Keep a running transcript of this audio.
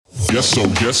Yes, so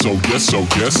yes, so yes, so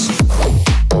yes.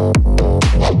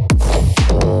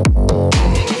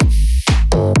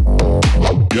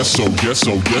 Yes, so yes,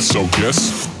 so yes, so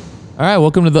yes. All right,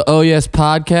 welcome to the Oh Yes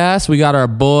podcast. We got our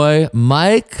boy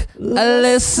Mike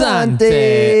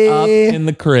Alessante up in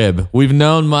the crib. We've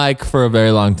known Mike for a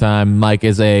very long time. Mike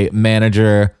is a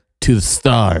manager to the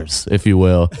stars, if you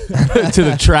will, to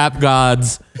the trap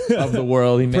gods of the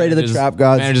world. He Pray to the trap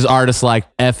gods. Manages artists like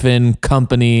Effin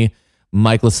Company,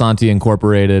 Mike Alessante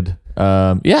Incorporated.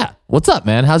 Yeah, what's up,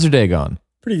 man? How's your day going?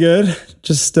 Pretty good.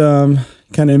 Just kind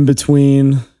of in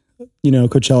between,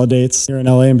 Coachella dates here in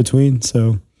LA in between.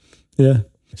 So, yeah.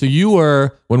 So you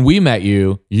were, when we met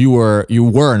you, you were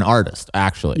an artist,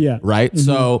 actually. Yeah. Right? Mm-hmm.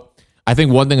 So I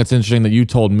think one thing that's interesting that you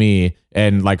told me,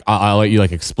 and like I'll let you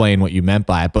like explain what you meant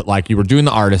by it, but like you were doing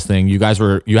the artist thing, you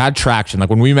had traction. Like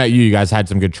when we met you guys had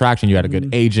some good traction, you had a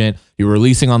good agent, you were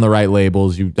releasing on the right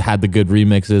labels, you had the good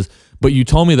remixes. But you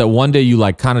told me that one day you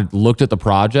like kind of looked at the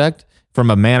project from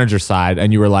a manager side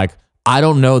and you were like, I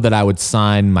don't know that I would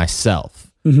sign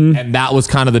myself. Mm-hmm. And that was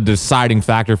kind of the deciding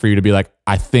factor for you to be like,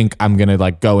 I think I'm going to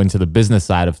like go into the business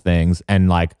side of things and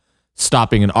like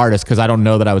stop being an artist because I don't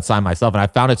know that I would sign myself. And I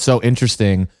found it so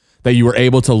interesting that you were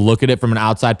able to look at it from an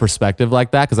outside perspective like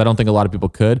that, because I don't think a lot of people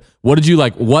could. What did you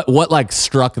like? What like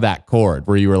struck that chord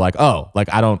where you were like, oh,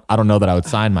 like I don't know that I would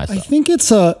sign myself. I think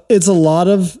it's a lot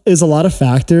of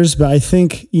factors, but I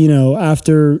think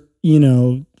after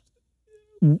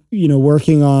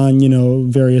working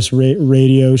on various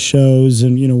radio shows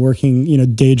and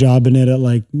working day job in it at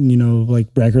like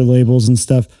record labels and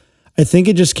stuff. I think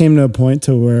it just came to a point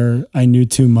to where I knew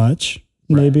too much,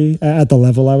 maybe at the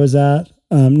level I was at.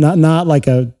 Not like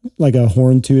a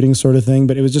horn tooting sort of thing,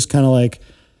 but it was just kind of like,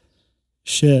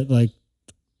 shit, like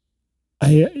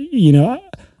I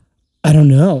don't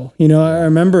know. I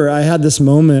remember I had this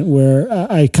moment where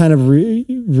I kind of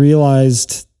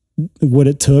realized what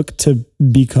it took to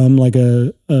become like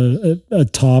a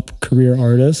top career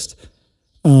artist.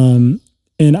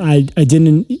 And I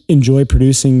didn't enjoy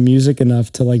producing music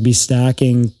enough to like be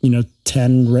stacking,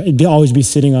 10, always be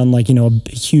sitting on like, a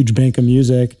huge bank of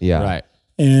music. Yeah. Right.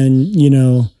 And,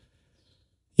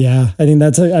 I think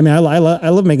that's, I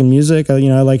love making music. I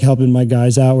like helping my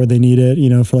guys out where they need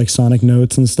it, for like sonic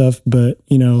notes and stuff. But,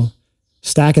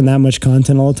 stacking that much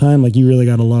content all the time, like you really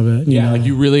got to love it. Yeah. Like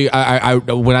you really,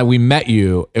 when we met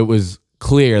you, it was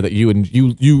clear that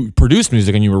you produced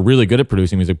music and you were really good at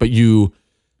producing music, but you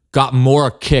got more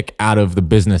kick out of the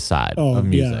business side of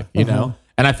music, you know?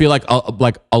 And I feel like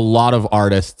a lot of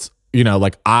artists,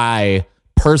 like I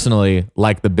personally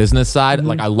like the business side. Mm-hmm.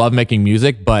 Like I love making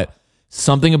music, but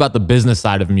something about the business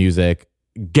side of music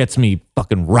gets me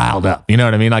fucking riled up. You know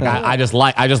what I mean? Like I just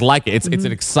like it. It's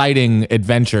an exciting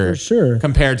adventure. For sure.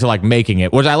 Compared to like making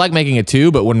it, which I like making it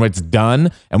too, but when it's done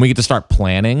and we get to start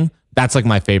planning, that's like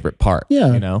my favorite part.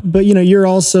 Yeah. But you're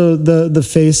also the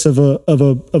face of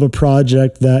a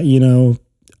project that,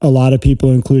 a lot of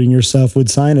people, including yourself, would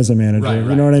sign as a manager. Right,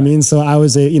 you know what I mean? So I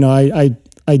was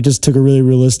I just took a really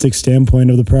realistic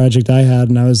standpoint of the project I had,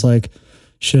 and I was like,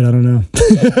 shit, I don't know.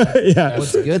 Yeah.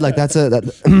 What's good? Like that's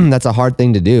a hard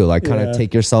thing to do. Like kind of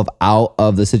take yourself out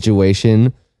of the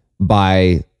situation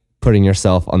by putting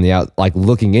yourself on the out, like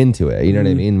looking into it. You know what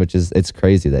I mean? Which is, it's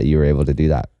crazy that you were able to do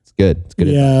that. It's good. It's good.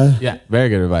 Advice. Yeah, very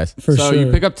good advice. For so sure.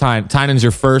 you pick up Tynan's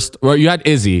your first. Well, you had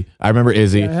Izzy. I remember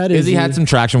Izzy. I had Izzy Izzy. had some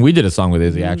traction. We did a song with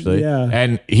Izzy actually. Yeah.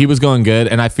 And he was going good.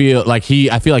 And I feel like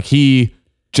he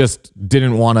just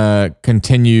didn't want to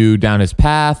continue down his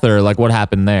path, or like what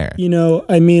happened there?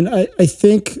 I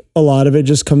think a lot of it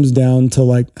just comes down to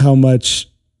like how much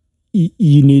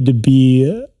you need to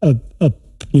be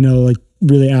like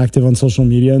really active on social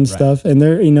media and stuff. And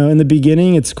there, in the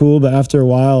beginning it's cool, but after a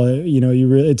while,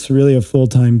 it's really a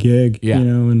full-time gig,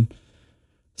 and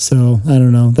so I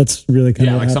don't know. That's really kind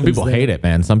of like some people hate it,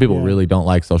 man. Some people really don't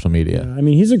like social media. Yeah. I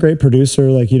mean, he's a great producer.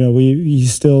 Like,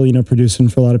 he's still, producing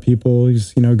for a lot of people.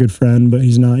 He's, a good friend, but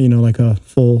he's not, like a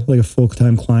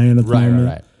full-time client at the moment.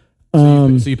 Right.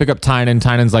 So you pick up Tynan.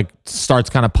 Tynan's like starts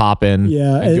kind of popping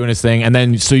and doing his thing. And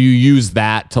then, so you use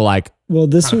that to like,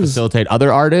 facilitate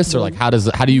other artists, or like how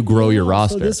do you grow your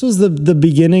roster? So this was the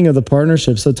beginning of the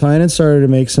partnership. So Tynan started to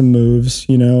make some moves,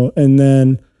 and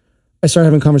then I started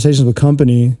having conversations with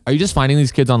Company. Are you just finding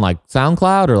these kids on like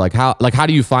SoundCloud, or like how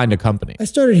do you find a Company? I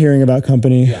started hearing about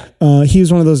Company. Yeah. He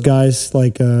was one of those guys,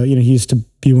 like, he used to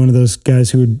be one of those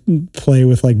guys who would play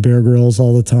with like Bear Grylls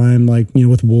all the time, like,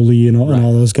 with Wooly and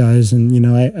all those guys. And,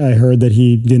 I heard that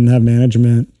he didn't have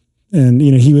management, and,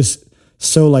 he was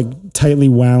so like tightly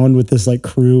wound with this like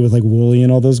crew with like Wooly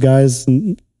and all those guys.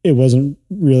 And it wasn't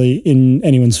really in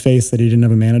anyone's face that he didn't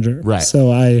have a manager. Right.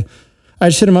 So I I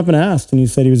just hit him up and asked, and he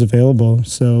said he was available.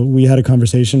 So we had a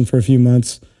conversation for a few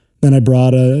months. Then I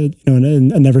brought a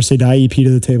Never Say Die EP to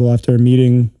the table after a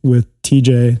meeting with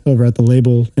TJ over at the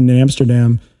label in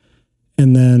Amsterdam.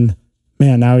 And then,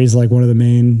 man, now he's like one of the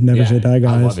main Never Say Die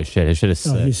guys. I love his shit. His shit is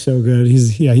sick. He's so good.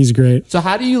 He's great. So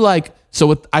how do you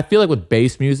I feel like with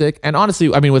bass music, and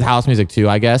honestly, I mean with house music too,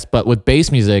 I guess, but with bass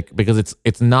music, because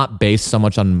it's not based so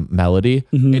much on melody,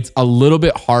 it's a little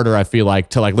bit harder, I feel like,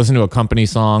 to like listen to a company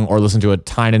song or listen to a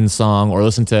Tynan song or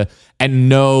listen to and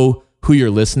know who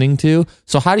you're listening to.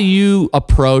 So how do you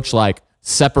approach like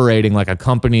separating like a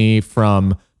company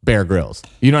from Bear Grylls?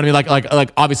 You know what I mean?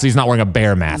 Like obviously he's not wearing a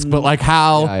bear mask, but like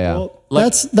how Well,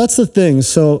 that's the thing.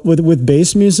 So with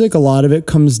bass music, a lot of it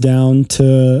comes down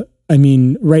to, I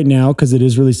mean, right now, because it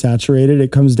is really saturated,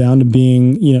 it comes down to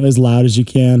being, as loud as you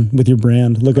can with your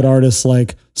brand. Look at artists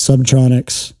like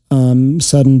Subtronics,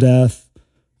 Sudden Death,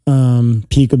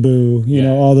 Peekaboo,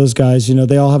 all those guys,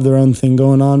 they all have their own thing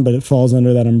going on, but it falls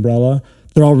under that umbrella.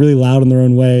 They're all really loud in their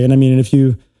own way. And I mean, if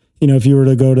you were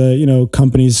to go to,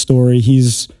 Company's story,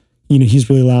 he's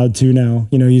really loud too now.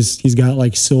 He's got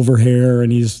like silver hair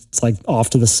and it's like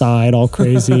off to the side, all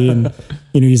crazy. And,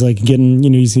 he's like getting,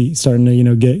 he's starting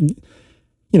to, get,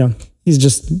 he's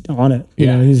just on it.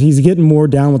 He's getting more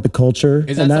down with the culture.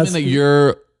 Is that something that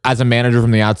you're, as a manager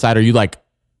from the outside, are you like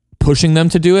pushing them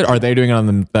to do it? Or are they doing it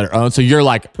on their own? So you're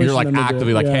like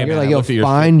actively like, hey, man, you're like,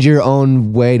 find your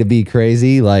own way to be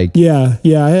crazy. Like, yeah.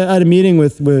 I had a meeting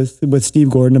with Steve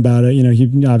Gordon about it.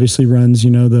 He obviously runs,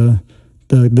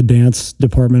 the dance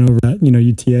department over at,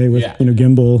 UTA with,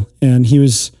 Gimbal. And he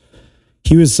was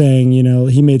saying,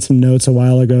 he made some notes a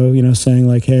while ago, saying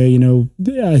like, hey,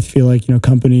 I feel like,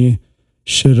 Company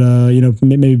should,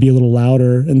 maybe be a little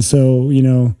louder. And so,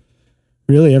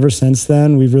 really ever since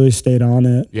then, we've really stayed on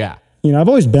it. Yeah. I've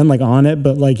always been like on it,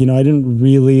 but like, I didn't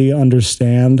really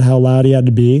understand how loud he had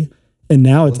to be. And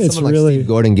now it's like really Steve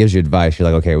Gordon gives you advice. You're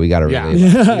like, okay, we got to really,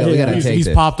 we got to take he's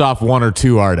this. popped off one or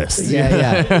two artists.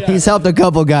 Yeah. He's helped a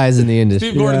couple guys in the industry.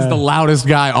 Steve Gordon's the loudest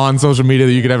guy on social media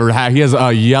that you could ever have. He has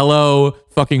a yellow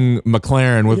fucking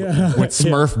McLaren with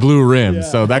Smurf blue rims.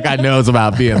 So that guy knows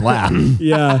about being loud.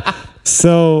 Yeah.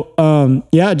 So,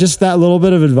 just that little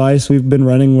bit of advice we've been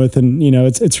running with, and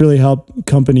it's really helped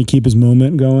Company keep his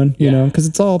moment going, because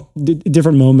it's all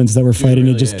different moments that we're fighting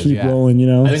to just keep rolling,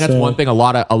 I think that's one thing a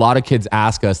lot of kids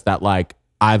ask us that like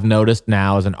I've noticed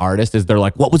now as an artist is they're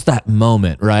like, what was that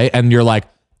moment? Right. And you're like,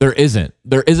 there isn't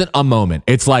a moment.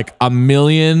 It's like a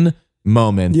million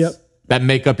moments that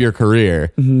make up your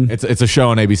career. It's a show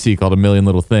on ABC called A Million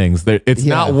Little Things. It's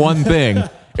not one thing.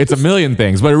 It's a million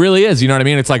things, but it really is. You know what I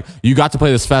mean? It's like you got to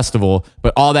play this festival,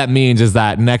 but all that means is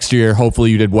that next year, hopefully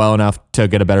you did well enough to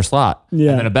get a better slot and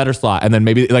then a better slot. And then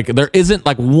maybe like there isn't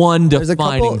like one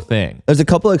defining thing. There's a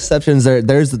couple exceptions there.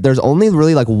 There's only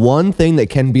really like one thing that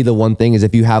can be the one thing is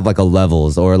if you have like a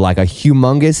Levels or like a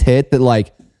humongous hit that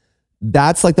like,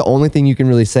 that's like the only thing you can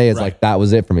really say is like that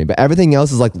was it for me. But everything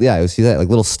else is like you see that like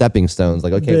little stepping stones.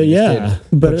 Like okay, we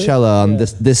just did Coachella on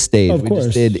this stage. We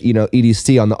just did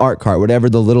EDC on the art cart. Whatever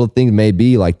the little thing may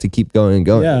be, like to keep going and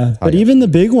going. Yeah, but even the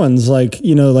big ones, like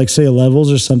like say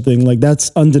Levels or something, like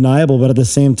that's undeniable. But at the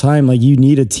same time, like you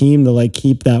need a team to like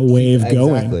keep that wave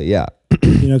going. Exactly. Yeah.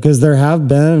 Because there have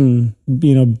been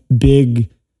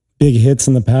big hits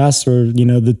in the past, where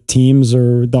the teams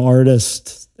or the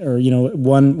artists. Or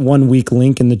one weak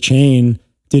link in the chain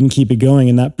didn't keep it going,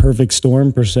 and that perfect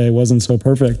storm per se wasn't so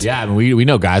perfect. Yeah, I mean, we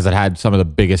know guys that had some of the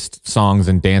biggest songs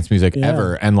in dance music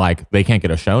ever, and like they can't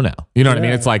get a show now. You know what I mean?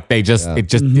 It's like it just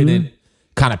didn't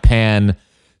kind of pan.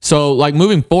 So like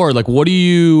moving forward,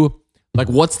 like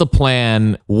what's the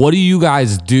plan? What do you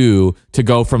guys do to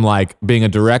go from like being a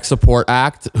direct support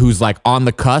act who's like on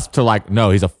the cusp to like, no,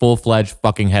 he's a full-fledged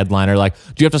fucking headliner? Like,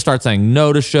 do you have to start saying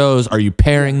no to shows? Are you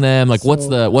pairing them? Like, what's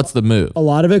the move? A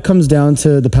lot of it comes down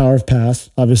to the power of pass,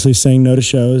 obviously saying no to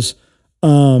shows.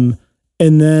 And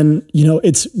then,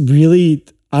 it's really,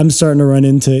 I'm starting to run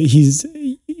into,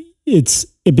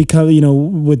 it becomes,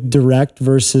 with direct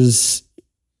versus,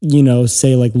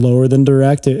 say like lower than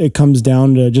direct, it comes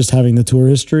down to just having the tour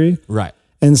history. Right.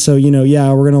 And so, we're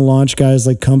going to launch guys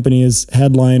like Company as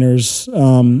headliners.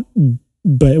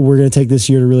 But we're going to take this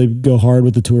year to really go hard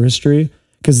with the tour history,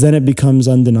 because then it becomes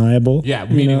undeniable. Yeah.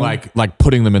 Meaning like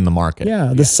putting them in the market.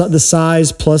 Yeah. The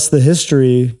size plus the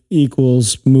history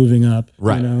equals moving up.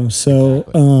 Right. So,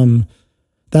 exactly.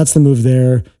 That's the move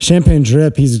there. Champagne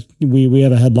Drip. We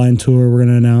have a headline tour. We're going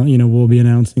to announce, we'll be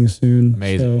announcing soon.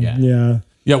 Amazing. So, yeah.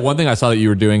 Yeah, one thing I saw that you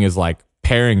were doing is like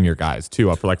pairing your guys too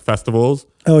up for like festivals.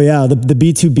 Oh yeah, the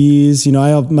B2Bs. I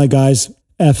have my guys.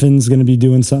 Effen's going to be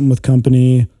doing something with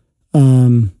Company.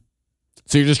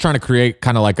 So you're just trying to create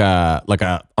kind of like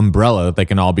a umbrella that they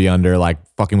can all be under, like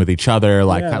fucking with each other,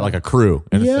 like kind of like a crew.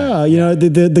 In a sense. Yeah, you know,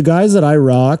 the guys that I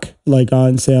rock, like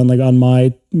on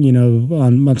my, you know,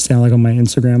 on my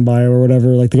Instagram bio or whatever,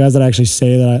 like the guys that I actually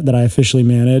say that I officially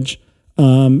manage.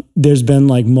 There's been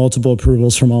like multiple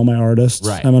approvals from all my artists.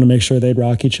 Right. I want to make sure they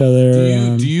rock each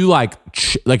other. Do you like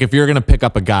if you're gonna pick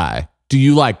up a guy, do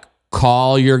you like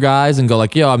call your guys and go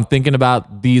like, yo, I'm thinking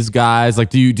about these guys? Like,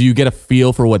 do you get a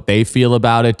feel for what they feel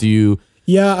about it? Do you?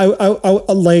 Yeah,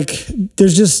 I like.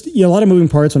 There's just a lot of moving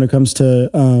parts when it comes to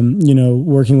you know,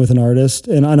 working with an artist,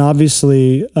 and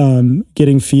obviously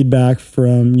getting feedback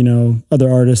from, you know,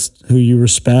 other artists who you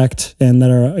respect and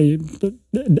that are,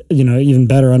 you know, even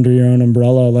better under your own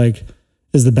umbrella, like,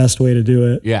 is the best way to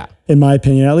do it. Yeah. In my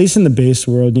opinion, at least in the bass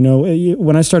world, you know,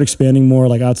 when I start expanding more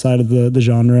like outside of the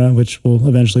genre, which will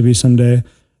eventually be someday,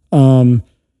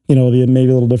 you know, it'll be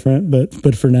maybe a little different,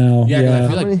 but for now, Yeah, I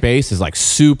feel like bass is like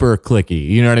super clicky.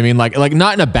 You know what I mean? Like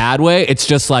not in a bad way. It's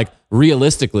just like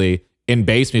realistically in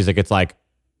bass music, it's like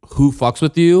who fucks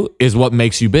with you is what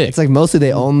makes you big. It's like mostly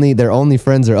their only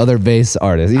friends are other bass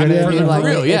artists. You know what I mean? Like,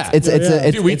 real, yeah. It's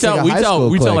Dude, we it's tell like a high school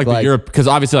like clique, the Europe, because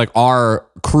obviously like our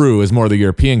crew is more the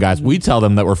European guys. We tell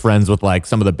them that we're friends with like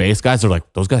some of the bass guys. They're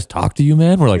like, those guys talk to you,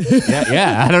 man. We're like,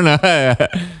 yeah. I don't know.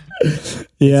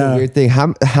 yeah. weird thing.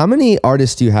 How many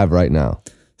artists do you have right now?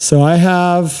 So I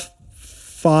have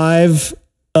 5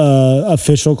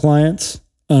 official clients.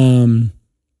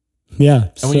 Yeah.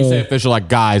 And when you say official, like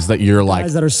guys that you're like,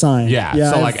 guys that are signed. yeah.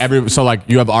 Yeah. So like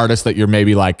you have artists that you're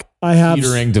maybe like I have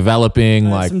teetering, developing,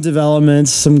 like. some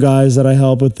developments, some guys that I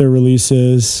help with their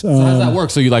releases. So how does that work?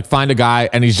 So you like find a guy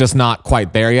and he's just not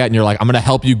quite there yet, and you're like, I'm gonna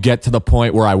help you get to the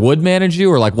point where I would manage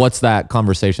you, or like, what's that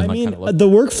conversation like? I mean, kind of like? the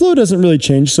workflow doesn't really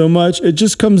change so much. It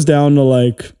just comes down to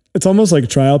like, it's almost like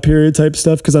trial period type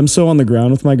stuff, because I'm so on the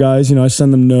ground with my guys. You know, I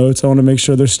send them notes. I want to make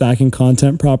sure they're stacking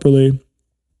content properly.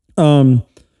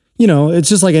 You know, it's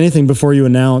just like anything. Before you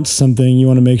announce something, you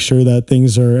want to make sure that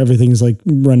everything's like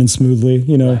running smoothly,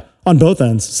 you know, on both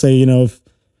ends. Say, you know, if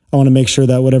I want to make sure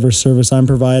that whatever service I'm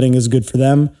providing is good for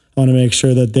them, I want to make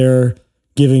sure that they're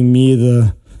giving me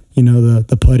the, you know,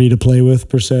 the putty to play with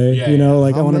per se, you know,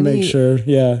 like I want to make sure.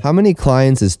 Yeah. How many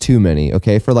clients is too many?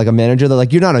 Okay. For like a manager that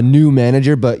like, you're not a new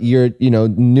manager, but you're, you know,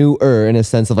 newer in a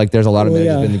sense of like, there's a lot of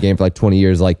managers in the game for like 20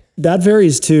 years. Like that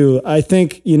varies too. I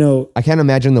think, you know, I can't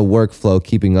imagine the workflow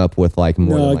keeping up with like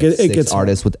more than like it 6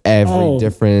 artists with every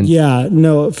different. Yeah,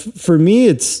 no, for me,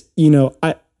 it's, you know,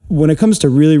 when it comes to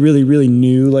really, really, really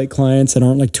new like clients that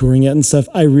aren't like touring yet and stuff,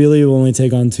 I really will only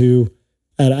take on 2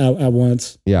 at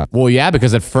once. Yeah. Well, yeah,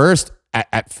 because at first,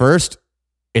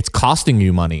 it's costing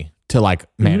you money to like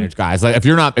manage guys. Like if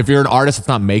you're an artist that's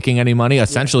not making any money,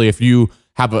 essentially, if you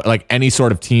have like any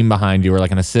sort of team behind you, or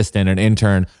like an assistant, an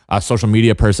intern, a social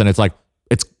media person, it's like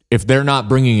if they're not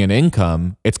bringing in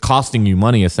income, it's costing you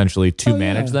money essentially to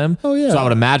manage them. Oh yeah. So I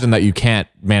would imagine that you can't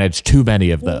manage too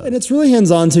many of those. And it's really hands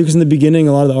on too, because in the beginning,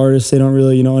 a lot of the artists, they don't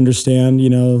really, you know, understand,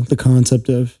 you know, the concept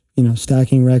of, you know,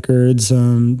 stacking records,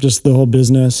 just the whole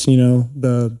business, you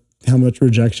know, how much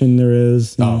rejection there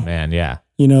is. Oh man, yeah.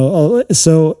 You know,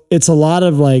 so it's a lot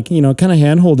of like, you know, kind of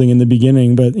hand holding in the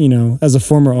beginning, but you know, as a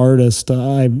former artist,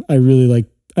 I really like,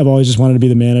 I've always just wanted to be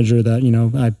the manager that, you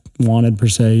know, I wanted per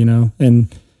se, you know,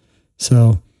 and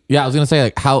so. Yeah, I was gonna say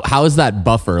like how is that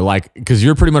buffer? Like, because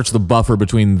you're pretty much the buffer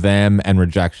between them and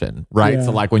rejection, right? Yeah.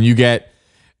 So like when you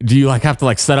do you like have to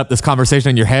like set up this conversation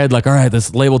in your head? Like, all right,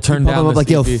 this label turned down. I'm like,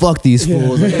 yo, fuck these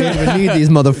fools. Like, I don't even need these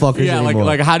motherfuckers anymore.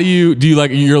 like how do you like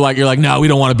you're like no, we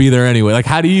don't want to be there anyway. Like,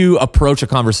 how do you approach a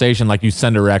conversation like you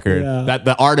send a record that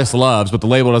the artist loves but the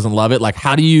label doesn't love it? Like,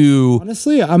 how do you?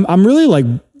 Honestly, I'm really like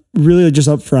really just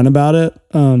upfront about it.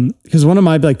 Because one of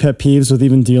my like pet peeves with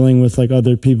even dealing with like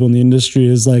other people in the industry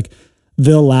is like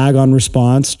they'll lag on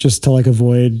response just to like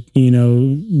avoid, you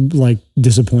know, like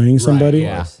disappointing somebody. Right,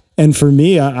 yeah. And for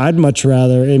me, I'd much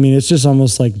rather, I mean, it's just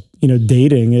almost like, you know,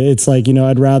 dating. It's like, you know,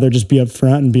 I'd rather just be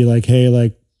upfront and be like, hey,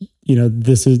 like, you know,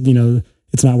 this is, you know,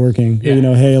 it's not working. Yeah, you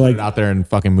know, hey, like, put it out there and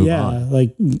fucking move on.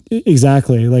 Like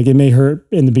exactly. Like it may hurt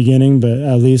in the beginning, but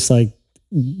at least like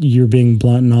you're being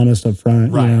blunt and honest up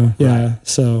front. Right, You know? right. Yeah.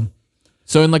 So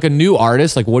in like a new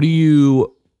artist, like what do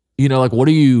you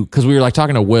because we were like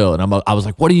talking to Will and I was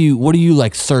like, what do you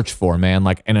like search for, man?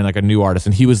 Like, and then like a new artist,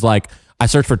 and he was like, I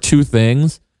search for 2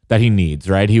 things that he needs,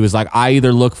 right? He was like, I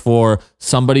either look for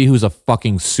somebody who's a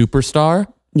fucking superstar,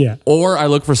 yeah. or I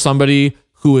look for somebody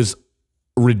who is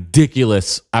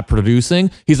ridiculous at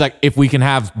producing. He's like, if we can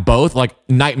have both, like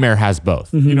Nightmare has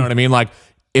both. You know what I mean? Like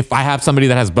if I have somebody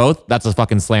that has both, that's a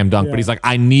fucking slam dunk. But he's like,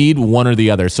 I need one or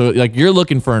the other. So like you're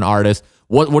looking for an artist.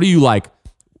 What do you like?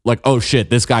 like, oh shit,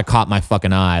 this guy caught my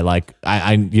fucking eye? Like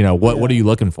I what are you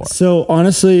looking for? So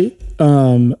honestly,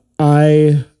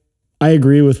 I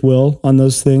agree with Will on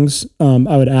those things.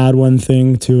 I would add one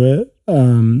thing to it.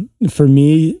 For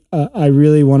me, I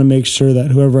really want to make sure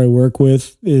that whoever I work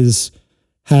with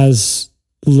has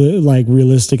like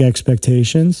realistic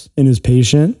expectations and is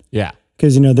patient. Yeah.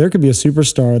 Because, there could be a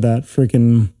superstar that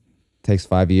freaking Takes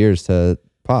 5 years to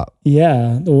pop.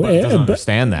 yeah, But it doesn't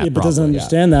understand that. but doesn't probably.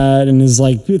 understand that and is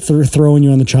like throwing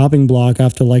you on the chopping block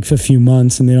after like a few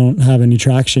months and they don't have any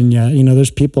traction yet.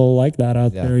 There's people like that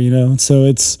out there. So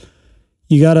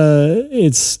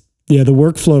the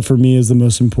workflow for me is the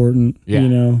most important.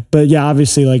 Yeah. But yeah,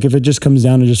 obviously, like if it just comes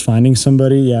down to just finding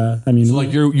somebody, yeah. I mean, So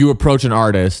like you approach an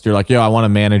artist, you're like, yo, I want to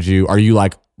manage you. Are you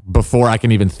like, before I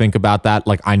can even think about that,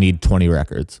 like I need 20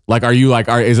 records? Like, are you like,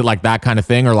 is it like that kind of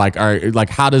thing? Or like,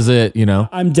 how does it,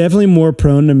 I'm definitely more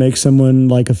prone to make someone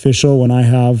like official when I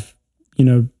have,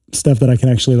 stuff that I can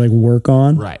actually like work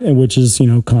on, Right. and which is,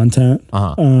 content.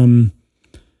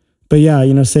 But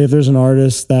yeah, say if there's an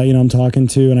artist that, I'm talking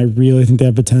to and I really think they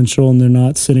have potential and they're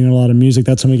not sitting on a lot of music,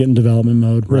 that's when we get in development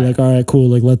mode. We're Right. like, all right, cool.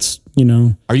 Like, let's,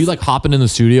 Are you like hopping in the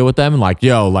studio with them and like,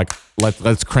 yo, like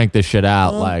let's crank this shit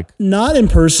out? Like, not in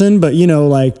person, but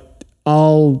like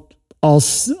I'll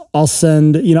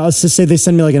send, let's just say they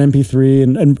send me like an MP3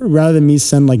 and rather than me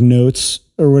send like notes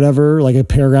or whatever, like a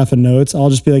paragraph of notes, I'll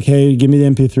just be like, hey, give me the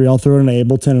MP3. I'll throw it in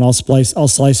Ableton and I'll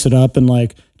slice it up and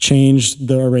like change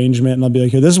the arrangement. And I'll be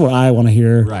like, here, this is what I want to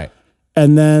hear. right.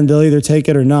 And then they'll either take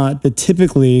it or not. But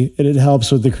typically it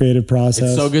helps with the creative process.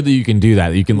 It's so good that you can do that.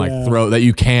 That you can like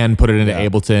you can put it into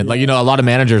Ableton. Like, a lot of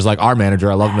managers, like our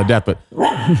manager, I love him to death, but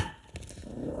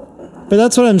But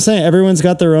that's what I'm saying. Everyone's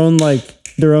got their own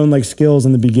skills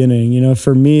in the beginning.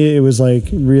 For me, it was like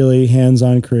really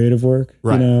hands-on creative work.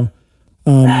 Right.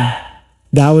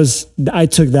 I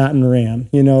took that and ran.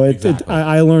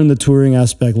 I learned the touring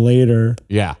aspect later,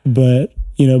 yeah. but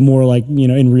more like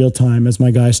in real time as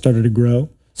my guys started to grow.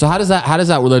 So how does that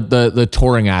the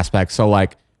touring aspect? So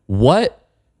like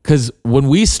because when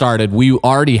we started, we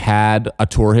already had a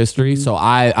tour history. So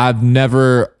I've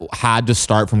never had to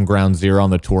start from ground zero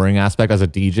on the touring aspect as a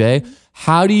DJ.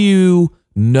 How do you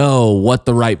know what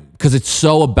because it's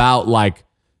so about like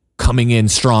coming in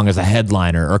strong as a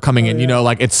headliner or coming in,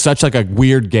 like it's such like a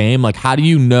weird game. Like, how do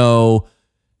you know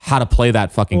how to play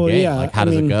that fucking game? Yeah, like, how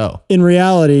does it go? In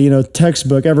reality,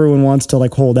 textbook, everyone wants to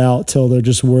like hold out till they're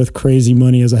just worth crazy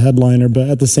money as a headliner. But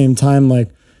at the same time, like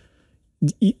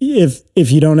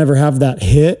if you don't ever have that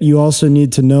hit, you also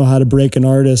need to know how to break an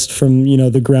artist from,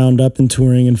 the ground up in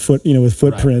touring and with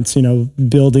footprints,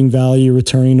 building value,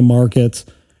 returning to markets.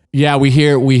 Yeah, we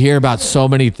hear about so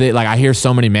many things. Like I hear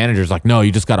so many managers like, no,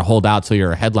 you just got to hold out till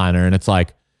you're a headliner, and it's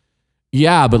like,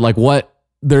 yeah, but like what?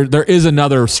 There is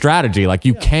another strategy. Like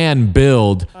you can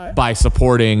build by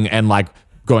supporting and like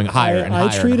going higher and higher.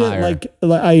 I treat and it higher.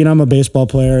 like I'm a baseball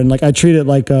player, and like I treat it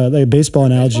like a baseball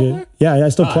analogy. Yeah, I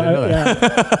still play.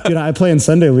 Dude, I play in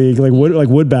Sunday league, like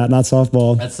wood bat, not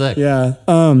softball. That's sick. Yeah.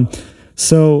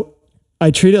 So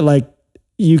I treat it like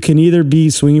you can either be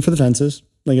swinging for the fences,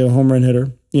 like a home run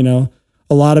hitter. A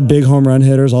lot of big home run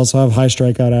hitters also have high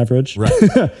strikeout average. Right.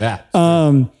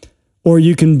 Yeah. Or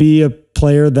you can be a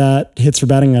player that hits for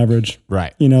batting average.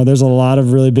 Right. There's a lot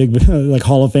of really big, like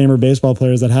Hall of Famer baseball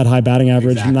players that had high batting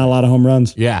average and not a lot of home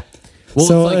runs. Yeah. Well,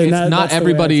 So, it's like and it's not that's the way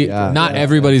everybody. Not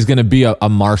everybody's going to be a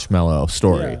marshmallow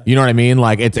story. Yeah. You know what I mean?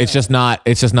 Like it's just not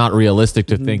realistic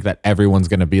to think that everyone's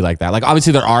going to be like that. Like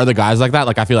obviously there are the guys like that.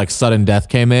 Like I feel like Sudden Death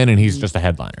came in and he's just a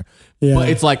headliner. Yeah. But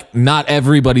it's like not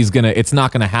everybody's it's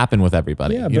not going to happen with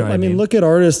everybody. Yeah, you know but what I mean, look at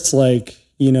artists like,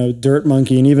 Dirt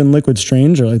Monkey and even Liquid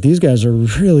Stranger. Like these guys are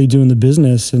really doing the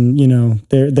business, and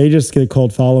they just get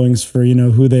cold followings for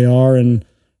who they are and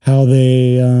how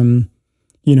they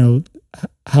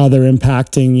how they're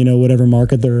impacting whatever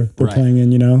market they're Right. playing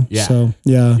in. Yeah. So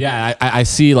yeah. Yeah, I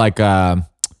see like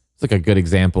it's like a good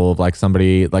example of like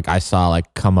somebody like I saw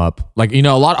like come up like a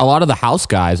lot of the house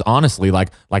guys, honestly,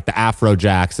 like the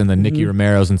Afrojacks and the Nicky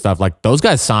Romeros and stuff, like those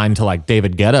guys signed to like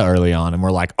David Guetta early on and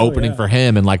were like opening for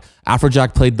him, and like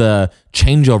Afrojack played the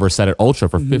changeover set at Ultra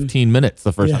for 15 minutes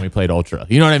the first time he played Ultra.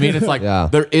 You know what I mean? It's like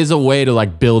there is a way to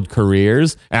like build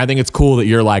careers, and I think it's cool that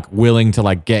you're like willing to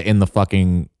like get in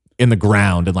the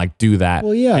ground and like do that.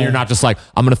 Well, yeah. And you're not just like,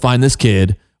 I'm gonna find this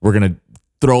kid, we're gonna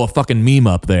throw a fucking meme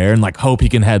up there and like hope he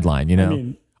can headline,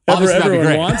 Obviously, that'd be Everyone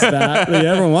great. wants that.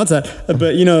 Yeah, everyone wants that.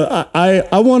 But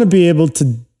I want to be able to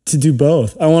do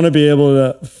both. I want to be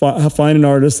able to find an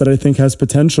artist that I think has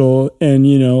potential and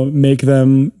make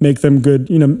them good.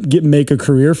 Make a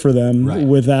career for them Right.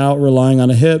 without relying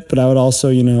on a hit. But I would also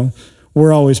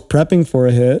we're always prepping for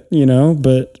a hit, you know,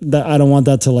 but that I don't want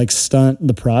that to like stunt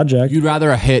the project. You'd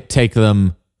rather a hit take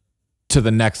them to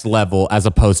the next level as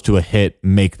opposed to a hit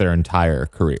make their entire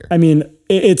career. I mean,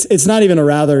 it's not even a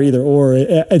rather either or.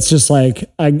 It's just like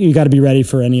you got to be ready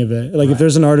for any of it. Like if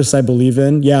there's an artist I believe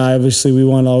in, yeah, obviously we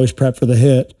want to always prep for the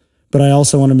hit, but I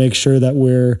also want to make sure that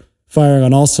we're firing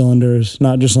on all cylinders,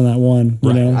 not just on that one.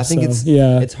 You know, I think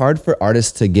So, it's hard for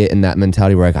artists to get in that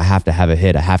mentality where like I have to have a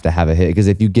hit, because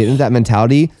if you get into that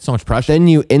mentality, So much pressure. then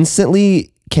you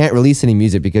instantly can't release any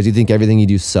music because you think everything you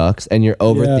do sucks and you're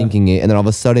overthinking it, and then all of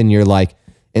a sudden you're like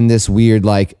in this weird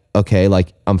like, okay,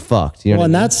 like I'm fucked. You know Well,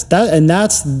 what I and mean?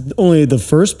 that's only the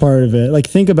first part of it. Like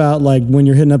think about like when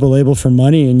you're hitting up a label for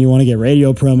money and you want to get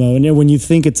radio promo, and when you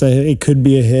think it could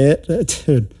be a hit,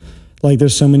 dude. Like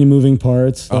there's so many moving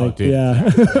parts. Oh, Like, dude.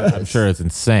 yeah. I'm sure it's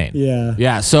insane. Yeah.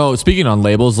 Yeah. So speaking on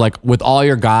labels, like with all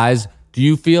your guys, do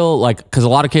you feel like, because a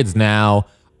lot of kids now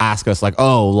ask us like,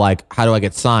 oh, like how do I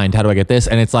get signed? How do I get this?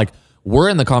 And it's like, we're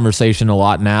in the conversation a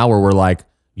lot now where we're like,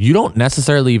 you don't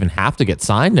necessarily even have to get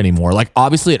signed anymore. Like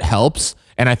obviously it helps.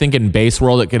 And I think in bass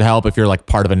world, it could help if you're like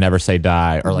part of a Never Say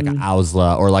Die or like a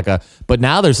Ausla or like but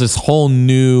now there's this whole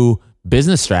new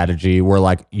business strategy where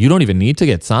like, you don't even need to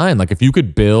get signed. Like if you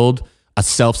could build a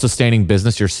self-sustaining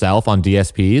business yourself on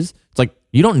DSPs, it's like,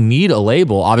 you don't need a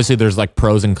label. Obviously there's like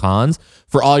pros and cons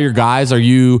for all your guys. Are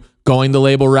you going the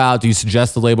label route? Do you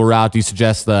suggest the label route? Do you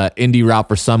suggest the indie route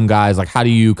for some guys? Like, how do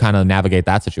you kind of navigate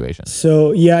that situation?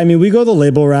 So yeah, I mean, we go the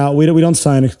label route. We don't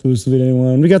sign exclusively to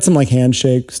anyone. We got some like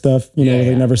handshake stuff, you know,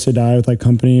 like Never Say Die with like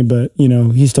company, but you know,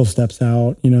 he still steps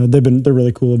out. You know, they're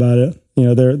really cool about it. You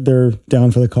know, they're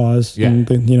down for the cause. And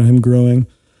you know, him growing.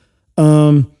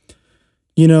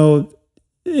 You know,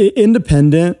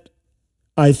 independent,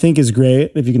 I think is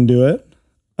great if you can do it.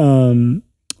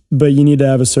 But you need to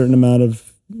have a certain amount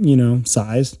of, you know,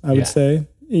 size, I would say,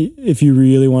 if you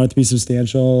really want it to be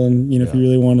substantial and, you know, if you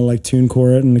really want to like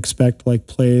TuneCore it and expect like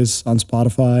plays on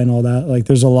Spotify and all that, like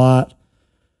there's a lot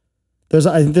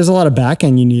of back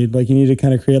end you need. Like you need to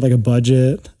kind of create like a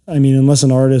budget. I mean, unless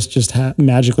an artist just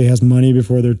magically has money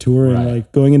before they're touring,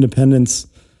 like going independent's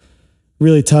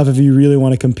really tough if you really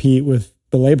want to compete with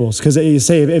the labels. Because you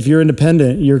say if you're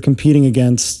independent, you're competing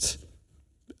against,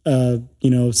 you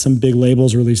know, some big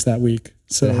labels released that week.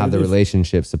 So To have the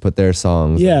relationships to put their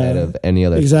songs ahead of any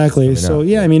other. Exactly. So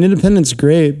I mean, independent's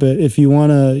great, but if you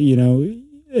want to, you know,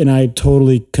 and I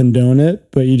totally condone it,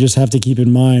 but you just have to keep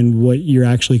in mind what you're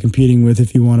actually competing with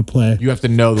if you want to play. You have to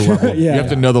know the level. You have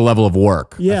to know the level of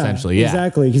work. Essentially. Yeah.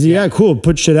 Exactly. Because cool,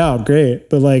 put shit out, great,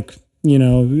 but like, you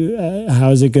know, how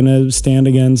is it going to stand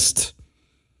against,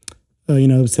 you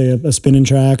know, say a spinning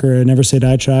track or a Never Say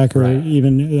Die track, or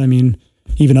even, I mean,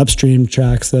 even upstream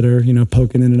tracks that are, you know,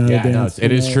 poking in and out of dance. No,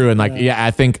 it is true. And like,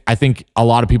 I think a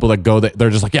lot of people that go, they're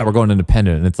just like, yeah, we're going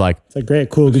independent. And it's like great,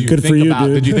 cool, good for you,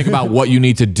 dude. Did you think about what you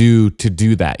need to do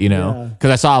that, you know?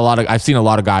 Because I've seen a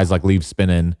lot of guys like leave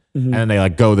spinning and then they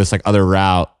like go this like other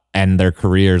route and their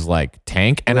careers like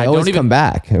tank. And They always come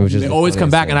back. They always come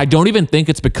back. And I don't even think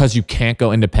it's because you can't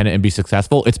go independent and be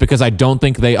successful. It's because I don't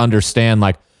think they understand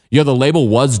like, the label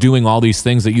was doing all these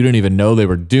things that you didn't even know they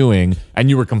were doing, and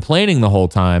you were complaining the whole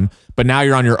time, but now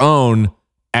you're on your own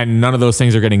and none of those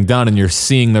things are getting done, and you're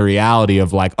seeing the reality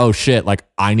of like, oh shit, like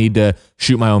I need to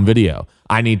shoot my own video.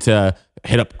 I need to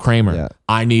hit up Kramer. Yeah.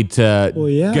 I need to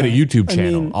get a YouTube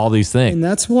channel, all these things. And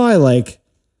that's why, like,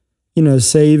 you know,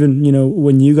 say even, you know,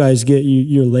 when you guys get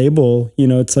your label, you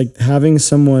know, it's like having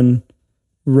someone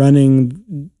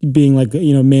running, being like,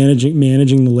 you know,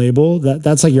 managing the label,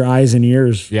 that's like your eyes and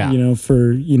ears, you know,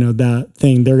 for, you know, that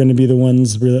thing. They're going to be the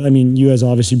ones really, I mean, you guys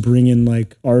obviously bring in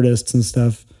like artists and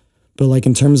stuff, but like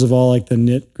in terms of all like the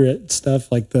nit grit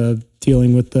stuff, like the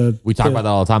dealing with we talk about that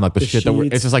all the time, like the shit that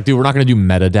sheets. it's just like, dude, we're not going to do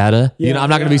metadata. You know, I'm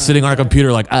not going to be sitting on a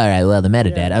computer like, all right, well, the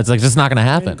metadata. It's like, just not going to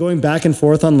happen. Going back and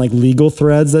forth on like legal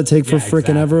threads that take for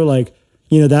freaking ever. Like,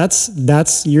 you know,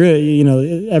 that's you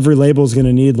know, every label is going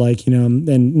to need like, you know,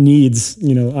 and needs,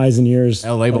 you know, eyes and ears.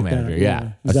 A label like manager. that. Yeah.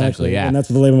 Exactly. Essentially. Yeah. And that's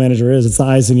what the label manager is. It's the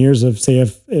eyes and ears of, say,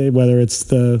 whether it's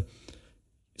the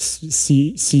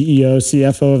CEO,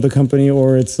 CFO of the company,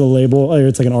 or it's the label, or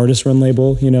it's like an artist run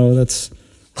label, you know,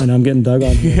 I know I'm getting dug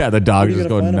on here. Yeah. The dog is just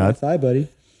going nuts. Thigh, buddy.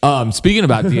 Speaking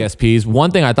about DSPs,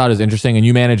 one thing I thought is interesting, and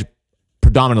you manage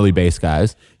predominantly bass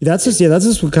guys. That's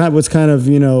just what's kind of,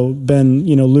 you know, been,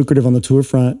 you know, lucrative on the tour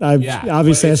front.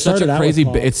 Obviously I started out with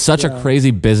Paul. It's such a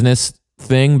crazy business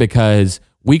thing because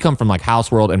we come from like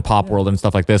house world and pop world and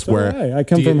stuff like this, where I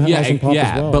come from house and pop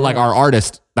as well. But like our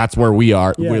artists, that's where we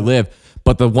are, we live.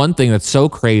 But the one thing that's so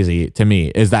crazy to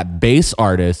me is that bass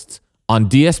artists on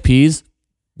DSPs,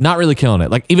 not really killing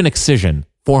it. Like even Excision,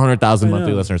 400,000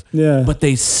 monthly know. listeners. Yeah. But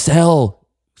they sell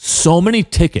so many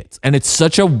tickets, and it's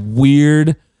such a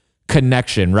weird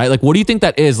connection, right? Like, what do you think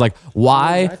that is? Like,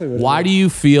 why do you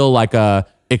feel like a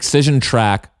Excision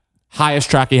track, highest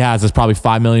track he has is probably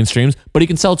 5 million streams, but he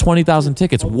can sell 20,000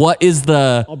 tickets? What is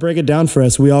the... I'll break it down for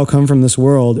us. We all come from this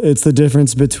world. It's the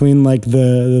difference between like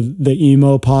the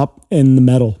emo pop and the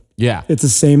metal. Yeah. It's the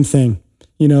same thing.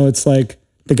 You know, it's like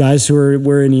the guys who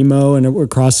were in emo and were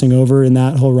crossing over in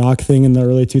that whole rock thing in the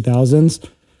early 2000s.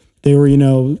 They were, you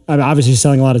know, obviously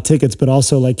selling a lot of tickets, but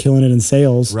also like killing it in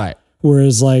sales. Right.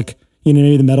 Whereas like, you know,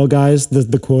 maybe the metal guys,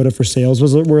 the quota for sales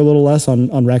were a little less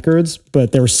on records,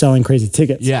 but they were selling crazy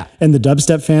tickets. Yeah. And the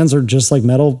dubstep fans are just like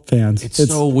metal fans. It's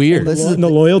so weird. And the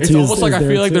loyalty It's almost like I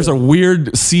feel like there's a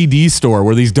weird CD store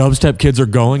where these dubstep kids are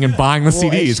going and buying the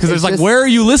CDs because it's like, just- where are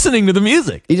you listening to the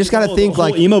music? You just got to think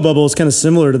like emo bubble is kind of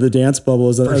similar to the dance bubble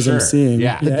as sure. I'm seeing.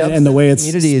 Yeah. And the way it's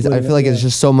community is, I splitting feel like up, it's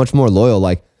just so much more loyal.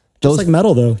 Like just those like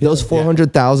metal though. those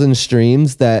 400,000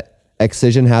 streams that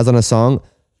Excision has on a song,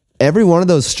 every one of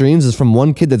those streams is from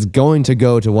one kid that's going to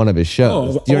go to one of his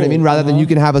shows. Do you know what I mean? Rather than you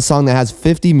can have a song that has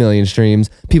 50 million streams,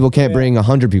 people can't bring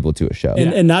 100 people to a show.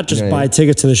 And not just buy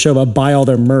tickets to the show, but buy all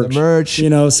their merch. Merch, You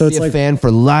know, so be it's a like fan for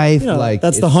life. you know, like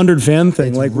that's the it's 100 fan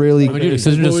thing. Like really I mean, dude,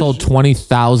 Excision just sold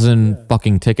 20,000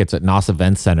 fucking tickets at NOS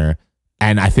Event Center,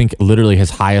 and I think literally his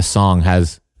highest song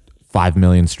has 5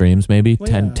 million streams, maybe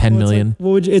 10 million.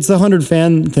 It's the 100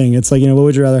 fan thing. It's like, you know, what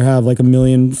would you rather have, like 1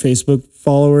 million Facebook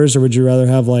followers, or would you rather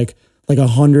have like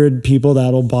 100 people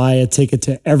that'll buy a ticket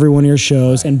to every one of your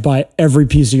shows and buy every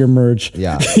piece of your merch?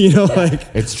 Yeah. You know, like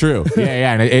It's true.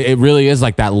 Yeah. And it really is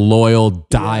like that loyal,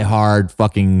 diehard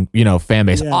fucking, you know, fan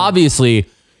base. Yeah. Obviously,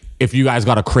 if you guys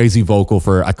got a crazy vocal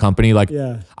for a company, like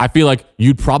Yeah. I feel like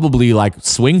you'd probably like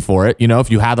swing for it. You know,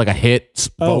 if you had like a hit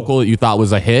vocal that you thought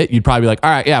was a hit, you'd probably be like, all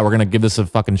right, yeah, we're gonna give this a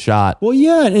fucking shot. well,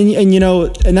 yeah, and you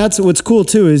know, and that's what's cool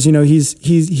too is, you know,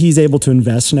 he's able to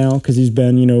invest now because he's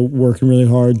been, you know, working really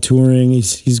hard, touring.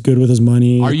 He's good with his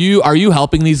money. Are you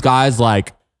helping these guys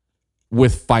like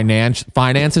with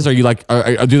finances? Are you like,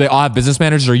 do they all have business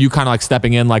managers? Or are you kind of like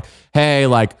stepping in like, hey,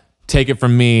 like take it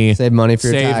from me, Save money for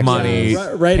your save taxes. money,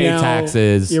 right pay now,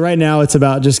 taxes. Yeah, right now it's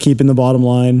about just keeping the bottom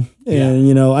line. And Yeah.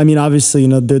 you know, I mean, obviously, you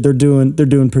know, they're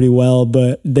doing pretty well,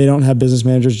 but they don't have business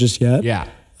managers just yet. Yeah.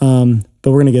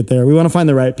 But we're gonna get there. We want to find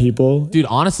the right people. Dude,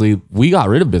 honestly, we got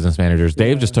rid of business managers.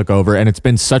 Dave just took over, and it's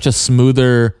been such a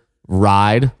smoother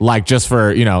ride. Like, just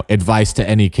for, you know, advice to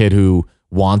any kid who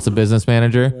wants a business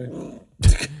manager.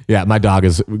 Yeah, my dog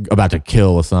is about to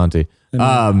kill Asante. You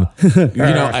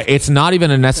know, it's not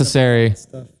even a necessary.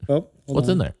 Oh, hold What's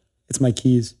on. in there? It's my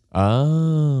keys.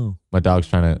 Oh, my dog's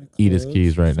trying to eat his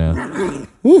keys right now.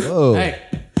 Whoa. Hey.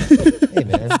 Hey,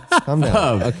 man. Calm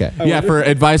down. Okay. Yeah, for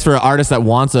advice for an artist that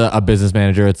wants a business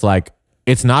manager, it's like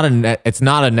it's not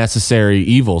a necessary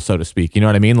evil, so to speak. You know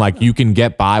what I mean? Like you can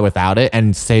get by without it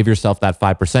and save yourself that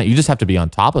 5%. You just have to be on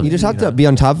top of it. You just have to be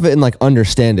on top of it and like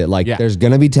understand it. Like Yeah. there's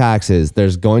gonna be taxes,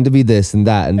 there's going to be this and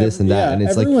that and this and that. And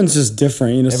it's like everyone's just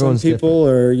different. You know, some Everyone's people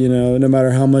are, you know, no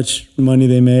matter how much money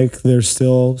they make, they're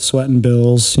still sweating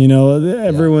bills. You know,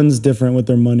 everyone's different with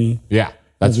their money. Yeah,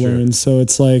 that's I've true. learned. So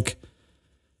it's like,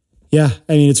 yeah,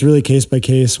 I mean, it's really case by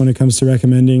case when it comes to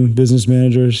recommending business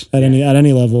managers at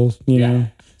any level. You know,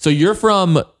 So you're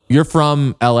from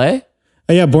LA?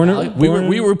 yeah,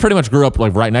 We were pretty much grew up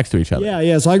like right next to each other.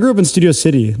 Yeah. So I grew up in Studio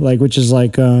City, like which is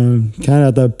like kind of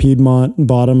at the Piedmont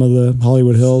bottom of the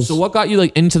Hollywood Hills. So what got you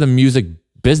like into the music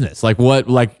business? Like what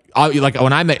like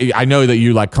when I met you, I know that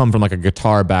you like come from like a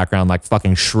guitar background, like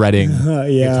fucking shredding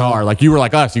Yeah. guitar. Like you were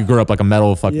like us. You grew up like a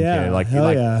metal fucking Yeah, kid. Like,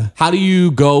 hell yeah. How do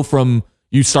you go from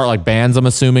you start like bands? I'm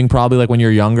assuming probably like when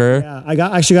you're younger. Yeah,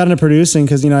 I actually got into producing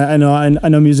because, you know, I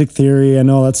know music theory, I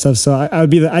know all that stuff. So I'd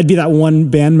be that one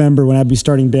band member when I'd be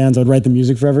starting bands. I'd write the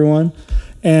music for everyone,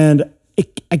 and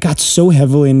I got so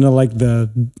heavily into like the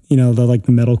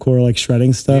metalcore like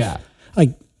shredding stuff. Yeah.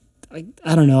 Like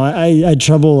I don't know. I had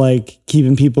trouble like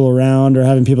keeping people around or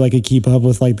having people I could keep up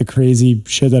with like the crazy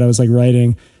shit that I was like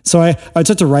writing. So I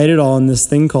took to write it all in this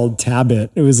thing called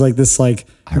Tabit. It was like this like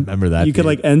I remember that. you could dude.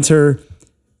 like enter.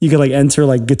 You could like enter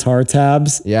like guitar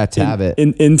tabs. Yeah, tab it.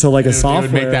 into like a It software.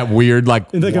 would make that weird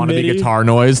like Like a wannabe MIDI. guitar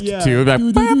noise Yeah. too. Like,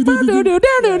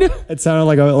 It sounded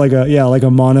like a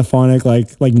monophonic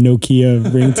like Nokia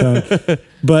ringtone.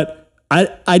 But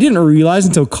I didn't realize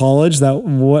until college that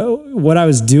what I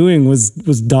was doing was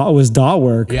dot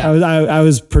work. Yeah. I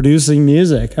was producing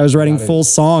music. I was writing full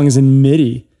songs in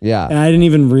MIDI. Yeah. And I didn't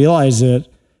even realize it.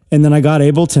 And then I got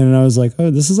Ableton and I was like,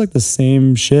 oh, this is like the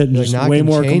same shit, Like just now I way can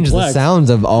more change complex. the sounds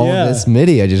of all Yeah. this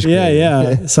MIDI I just Yeah, created.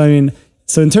 yeah. So I mean,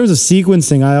 So in terms of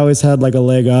sequencing, I always had like a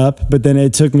leg up, but then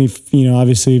it took me,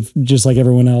 obviously just like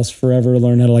everyone else, forever to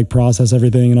learn how to like process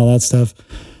everything and all that stuff.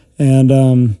 And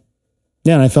and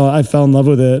I fell in love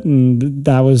with it, and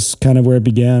that was kind of where it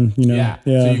began. Yeah.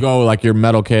 So you go like you're a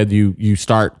metal kid, you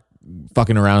start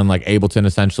fucking around in like Ableton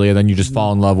essentially, and then you just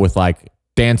fall in love with like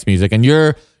dance music. And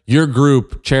your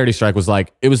group Charity Strike was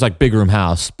like, it was like Big Room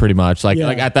House pretty much, like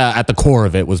at the core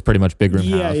of it was pretty much Big Room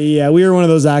House. Yeah, we were one of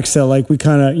those acts that like we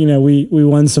kind of we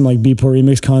won some like Beatport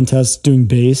remix contests doing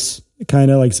bass,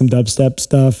 kind of like some dubstep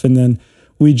stuff, and then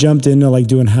we jumped into like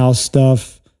doing house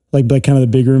stuff, like kind of the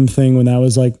Big Room thing when that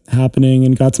was like happening,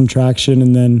 and got some traction.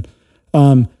 And then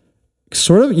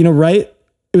sort of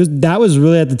that was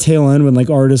really at the tail end when like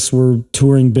artists were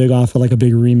touring big off of like a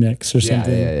big remix or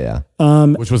something. Yeah.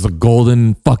 Which was the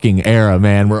golden fucking era,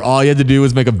 man, where all you had to do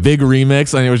was make a big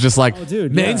remix, and it was just like,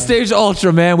 Main Stage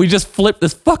Ultra, man, we just flipped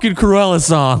this fucking Cruella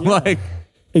song. Like,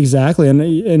 exactly. And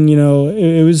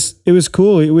it was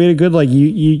cool. We had a good like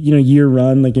year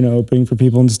run, like opening for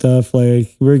people and stuff.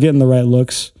 Like we were getting the right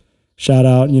looks. Shout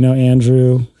out,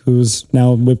 Andrew, who's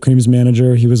now Whipped Cream's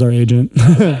manager. He was our agent.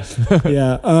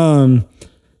 Yeah.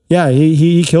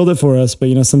 He killed it for us.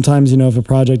 But sometimes if a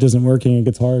project isn't working, it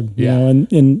gets hard. You know,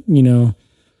 and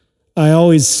I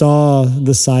always saw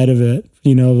the side of it.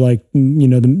 Like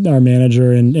our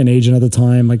manager and agent at the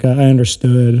time. Like I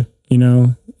understood.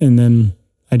 And then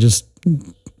I just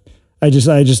had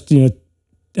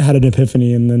an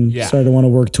epiphany, and then started to want to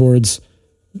work towards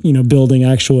building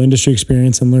actual industry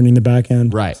experience and learning the back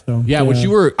end. Right. So, which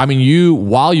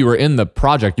while you were in the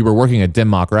project, you were working at Dim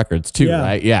Mak Records too,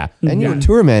 right? Yeah. And you were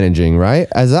tour managing, right?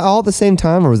 Is that all at the same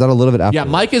time, or was that a little bit after? Yeah,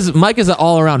 Mike is an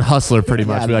all around hustler pretty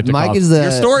much. We like to call him.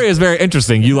 Your story is very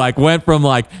interesting. You like went from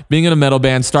like being in a metal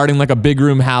band, starting like a Big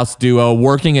Room House duo,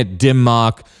 working at Dim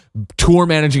Mak, tour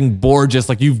managing Borges.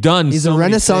 Like you've done. He's a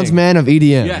renaissance man of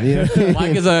EDM. Yeah.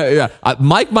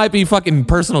 Mike might be fucking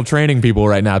personal training people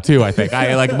right now too. I think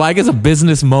Mike is a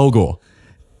business mogul.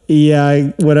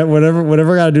 Yeah,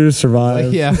 whatever I got to do to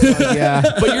survive. Yeah.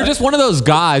 But you're just one of those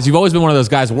guys. You've always been one of those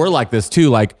guys. We're like this too.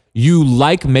 Like you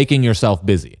like making yourself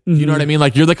busy. Mm-hmm. You know what I mean?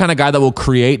 Like you're the kind of guy that will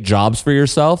create jobs for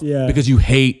yourself because you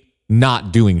hate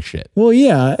not doing shit. Well,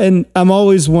 yeah. And I'm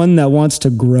always one that wants to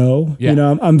grow.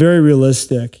 Yeah. I'm very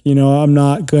realistic. I'm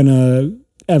not going to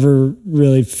ever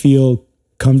really feel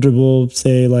comfortable,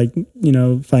 say like,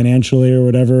 financially or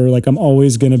whatever. Like I'm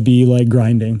always going to be like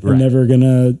grinding. Right. I'm never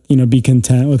going to, be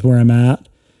content with where I'm at.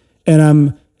 And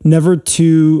I'll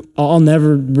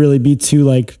never really be too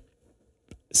like,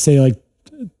 say like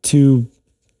too,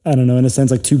 I don't know, in a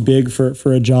sense, like too big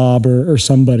for a job or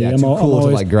somebody. Yeah, I'm cool to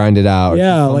like grind it out.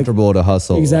 Yeah, too comfortable to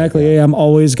hustle. Exactly. Like, I'm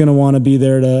always going to want to be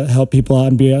there to help people out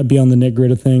and be on the nit-grit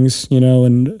of things,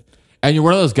 And you're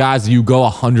one of those guys you go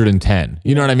 110.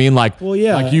 You know what I mean? Like,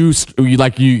 like you're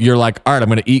like, all right, I'm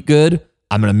going to eat good.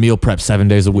 I'm going to meal prep 7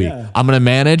 days a week. Yeah. I'm going to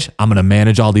manage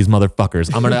all these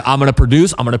motherfuckers. I'm going to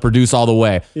produce all the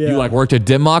way. Yeah. You like worked at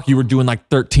Dim Mak, you were doing like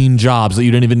 13 jobs that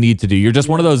you didn't even need to do. You're just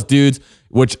one of those dudes,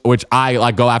 which I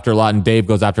like go after a lot, and Dave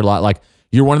goes after a lot. Like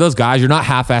you're one of those guys, you're not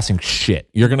half-assing shit.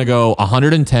 You're going to go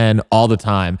 110 all the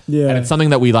time. Yeah. And it's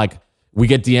something that we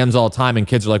get DMs all the time, and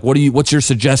kids are like, what's your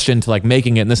suggestion to like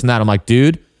making it and this and that? I'm like,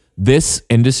 dude, this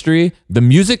industry, the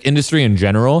music industry in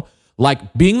general,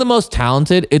 like being the most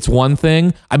talented, it's one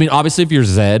thing. I mean, obviously if you're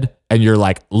Zed and you're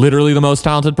like literally the most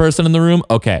talented person in the room,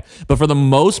 okay. But for the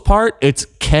most part, it's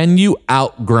can you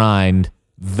outgrind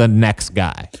the next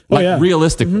guy?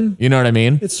 Realistically, you know what I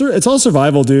mean? It's all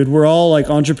survival, dude. We're all like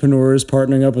entrepreneurs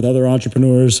partnering up with other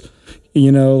entrepreneurs.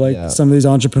 Some of these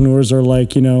entrepreneurs are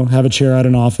like, have a chair at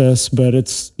an office, but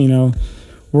it's,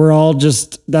 we're all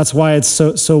just, that's why it's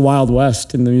so Wild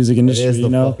West in the music industry. It is the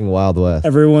fucking Wild West.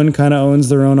 Everyone kind of owns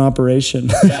their own operation.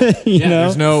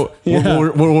 There's no,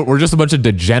 we're just a bunch of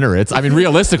degenerates. I mean,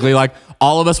 realistically, like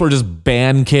all of us were just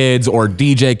band kids or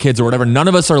DJ kids or whatever. None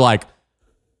of us are like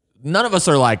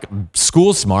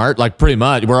school smart, like pretty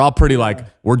much. We're all pretty like,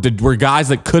 we're guys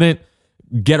that couldn't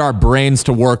get our brains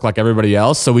to work like everybody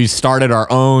else. So we started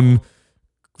our own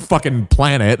fucking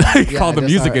planet called the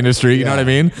music industry. You know what I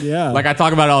mean? Yeah. Like I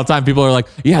talk about it all the time. People are like,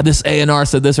 yeah, this A&R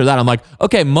said this or that. I'm like,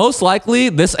 okay, most likely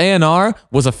this A&R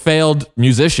was a failed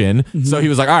musician. Mm-hmm. So he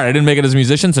was like, all right, I didn't make it as a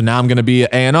musician. So now I'm going to be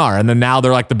an A&R. And then now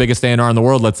they're like the biggest A&R in the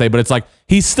world, let's say. But it's like,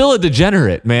 he's still a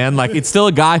degenerate, man. Like it's still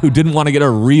a guy who didn't want to get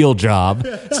a real job.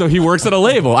 So he works at a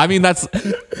label. I mean, that's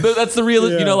the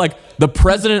real, like the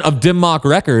president of Dim Mak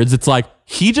Records. It's like,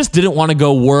 he just didn't want to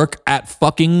go work at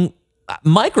fucking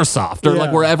Microsoft or like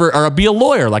Yeah. wherever, or be a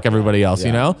lawyer like everybody else,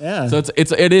 you know? Yeah. So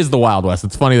it is the Wild West.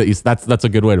 It's funny that that's a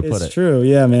good way to put It's it. true.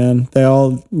 Yeah, man. They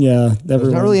all, There's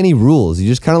everyone. not really any rules. You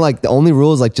just kind of like, the only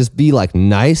rule is like just be like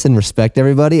nice and respect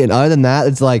everybody. And other than that,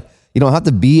 it's like you don't have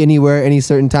to be anywhere any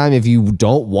certain time. If you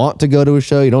don't want to go to a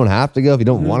show, you don't have to go. If you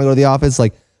don't want to go to the office,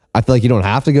 like I feel like you don't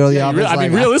have to go to the office. I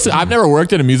mean, Like, realistically, I've never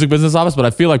worked in a music business office, but I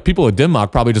feel like people at Denmark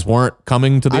probably just weren't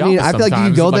coming to the I office. mean, I feel like you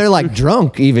sometimes. can go there like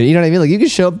drunk, even. You know what I mean? Like you can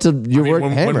show up to your work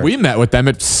when hammered. we met with them,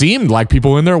 it seemed like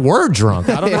people in there were drunk.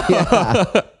 I don't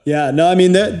know. Yeah, no, I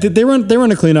mean they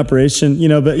run a clean operation,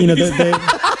 but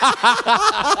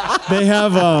they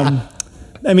have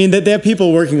I mean they have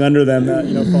people working under them that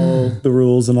follow the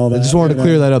rules and all that. I just wanted to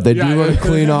clear that up. They do run a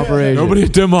clean operation. Nobody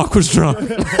at Denmark was drunk.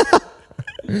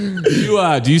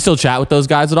 Do you still chat with those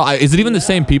guys at all? Is it even the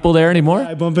same people there anymore?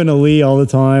 I bump into Lee all the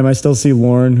time. I still see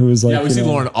Lauren, who is like Yeah, we see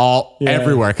Lauren Yeah.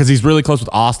 everywhere because he's really close with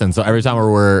Austin. So every time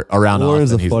we're around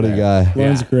Lauren's Austin, a he's funny there. guy.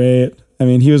 Lauren's Yeah. great. I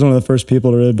mean, he was one of the first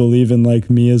people to really believe in like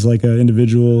me as like an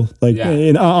individual, like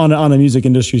Yeah. on a music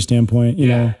industry standpoint. You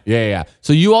know, Yeah.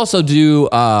 So you also do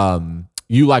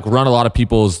you like run a lot of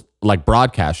people's like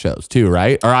broadcast shows too,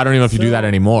 right? Or I don't even know if you do that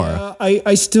anymore.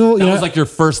 I still That was like your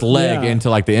first leg Yeah. into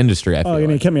like the industry. I feel it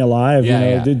like. kept me alive.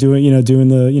 Yeah. Doing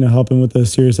the helping with the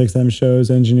Sirius XM shows,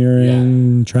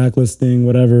 engineering, track listing,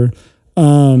 whatever.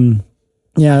 I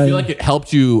feel like it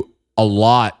helped you a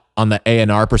lot on the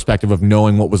A&R perspective of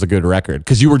knowing what was a good record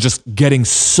because you were just getting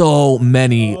so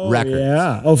many records.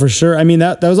 Yeah. Oh, for sure. I mean,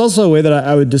 that was also a way that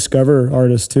I would discover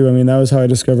artists too. I mean, that was how I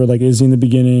discovered like Izzy in the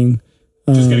beginning.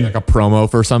 Just getting like a promo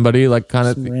for somebody, like kind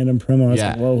of. Random promo. I was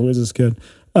Yeah. like, whoa, who is this kid?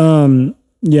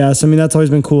 Yeah. So I mean, that's always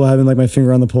been cool having like my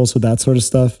finger on the pulse with that sort of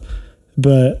stuff.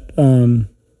 But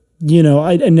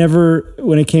I never,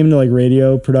 when it came to like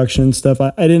radio production stuff,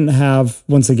 I didn't have,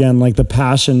 once again, like the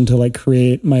passion to like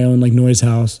create my own like noise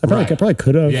house. I probably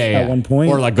could have at one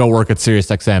point. Or like go work at Sirius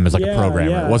XM as like a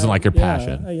programmer. It wasn't like your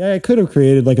passion. I could have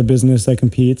created like a business that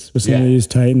competes with some of Yeah. these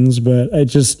titans, but I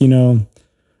just,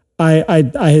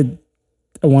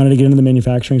 I wanted to get into the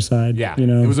manufacturing side. Yeah, it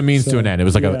it was a means to an end. It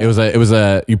was like yeah. it was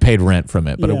a you paid rent from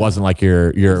it, but it Yeah. wasn't like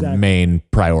your main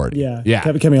priority. Yeah. yeah.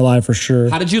 Kept me alive for sure.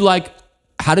 How did you like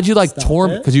tour?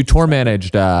 it. Because you tour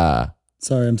managed.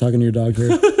 Sorry, I'm talking to your dog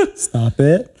here. Stop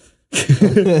it.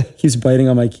 Keeps biting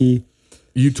on my key.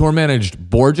 You tour managed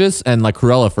Borges and like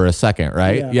Cruella for a second,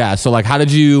 right? Yeah. So like, how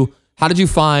did you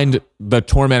find the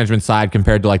tour management side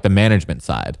compared to like the management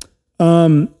side?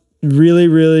 Really,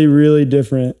 really, really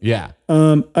different. Yeah.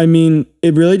 I mean,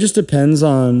 it really just depends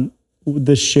on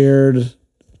the shared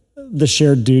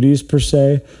duties per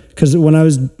se. Because when I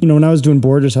was doing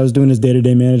Borges, I was doing his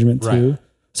day-to-day management too. Right.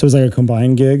 So it was like a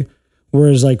combined gig.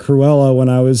 Whereas like Cruella, when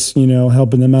I was,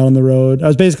 helping them out on the road, I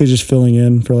was basically just filling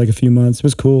in for like a few months. It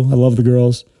was cool. I love the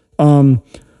girls.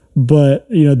 But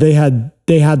they had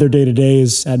their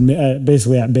day-to-days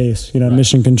basically at base,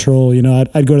 mission control,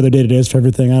 I'd go to their day-to-days for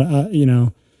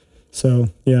everything, so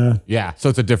yeah. Yeah. So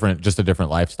it's a different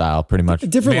lifestyle, pretty much.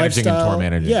 Different managing lifestyle. and tour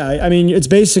managing. Yeah, I mean, it's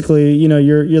basically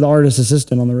you're the artist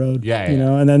assistant on the road. Yeah,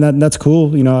 and then that's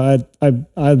cool. I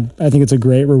think it's a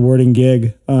great rewarding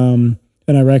gig.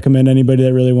 And I recommend anybody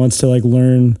that really wants to like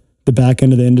learn the back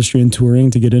end of the industry and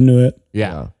touring to get into it.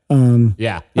 Yeah. I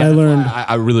that's learned- why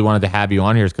I really wanted to have you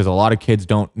on here because a lot of kids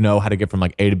don't know how to get from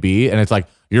like A to B, and it's like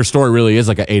your story really is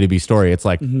like an A to B story. It's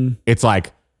like it's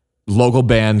like local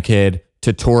band kid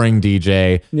to touring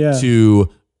DJ Yeah. to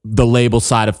the label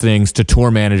side of things to tour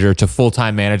manager to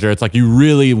full-time manager. It's like you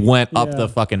really went up the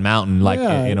fucking mountain like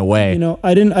in a way.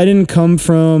 I didn't come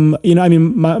from, I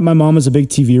mean, my mom was a big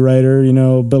TV writer,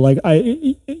 but like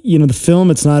the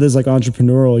film, it's not as like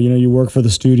entrepreneurial, you work for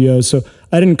the studio. So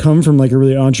I didn't come from like a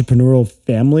really entrepreneurial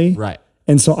family. Right.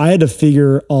 And so I had to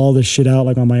figure all this shit out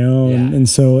like on my own. Yeah. And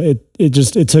so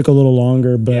it took a little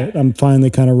longer, but I'm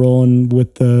finally kind of rolling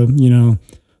with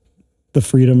the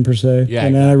freedom per se. Yeah,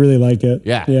 And I really like it.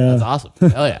 Yeah, that's awesome.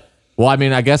 Hell yeah. Well, I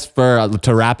mean, I guess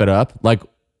to wrap it up, like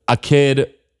a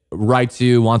kid writes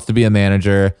you, wants to be a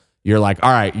manager. You're like,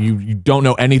 all right, you don't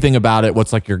know anything about it.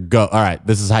 What's like your go? All right,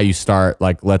 this is how you start.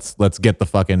 Like, let's get the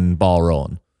fucking ball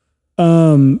rolling.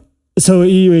 So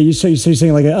you're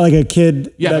saying like a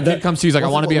kid. Yeah, the kid comes to you, he's like, I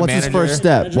want to be a what's manager. his first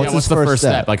step? What's the first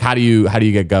step? Like, how do you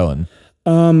get going?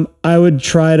 I would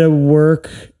try to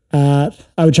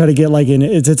I would try to get like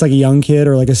it's like a young kid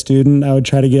or like a student. I would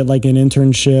try to get like an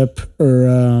internship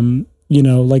or,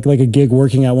 like a gig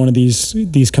working at one of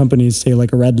these companies, say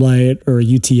like a Red Light or a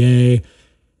UTA.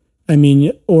 I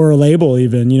mean, or a label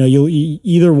even, you'll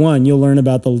either one, you'll learn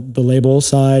about the label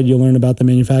side, you'll learn about the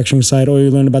manufacturing side, or you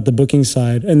learn about the booking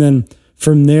side. And then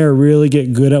from there, really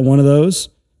get good at one of those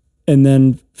and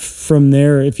then from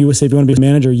there, if you want to be a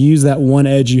manager, use that one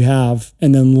edge you have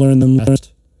and then learn them.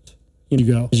 You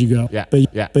go as you go. Yeah. But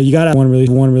you got to have one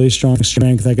really strong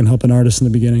strength that can help an artist in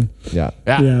the beginning. Yeah.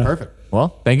 Yeah. Perfect.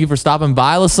 Well, thank you for stopping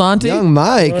by, Lasanti. Young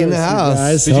Mike in the house.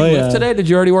 Guys, Did you hell lift today? Did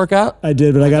you already work out? I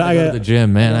did, but I Go got to the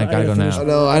gym, man. I gotta go finish now.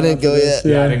 No, I didn't go yet.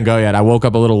 Yeah, I didn't go yet. I woke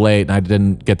up a little late and I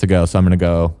didn't get to go, so I'm gonna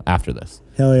go after this.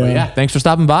 Hell yeah. But yeah, thanks for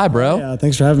stopping by, bro. Yeah,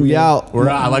 thanks for having me. We out.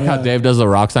 I like how Dave does the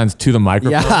rock signs to the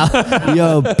microphone. Yeah.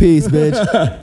 Yo, peace, bitch.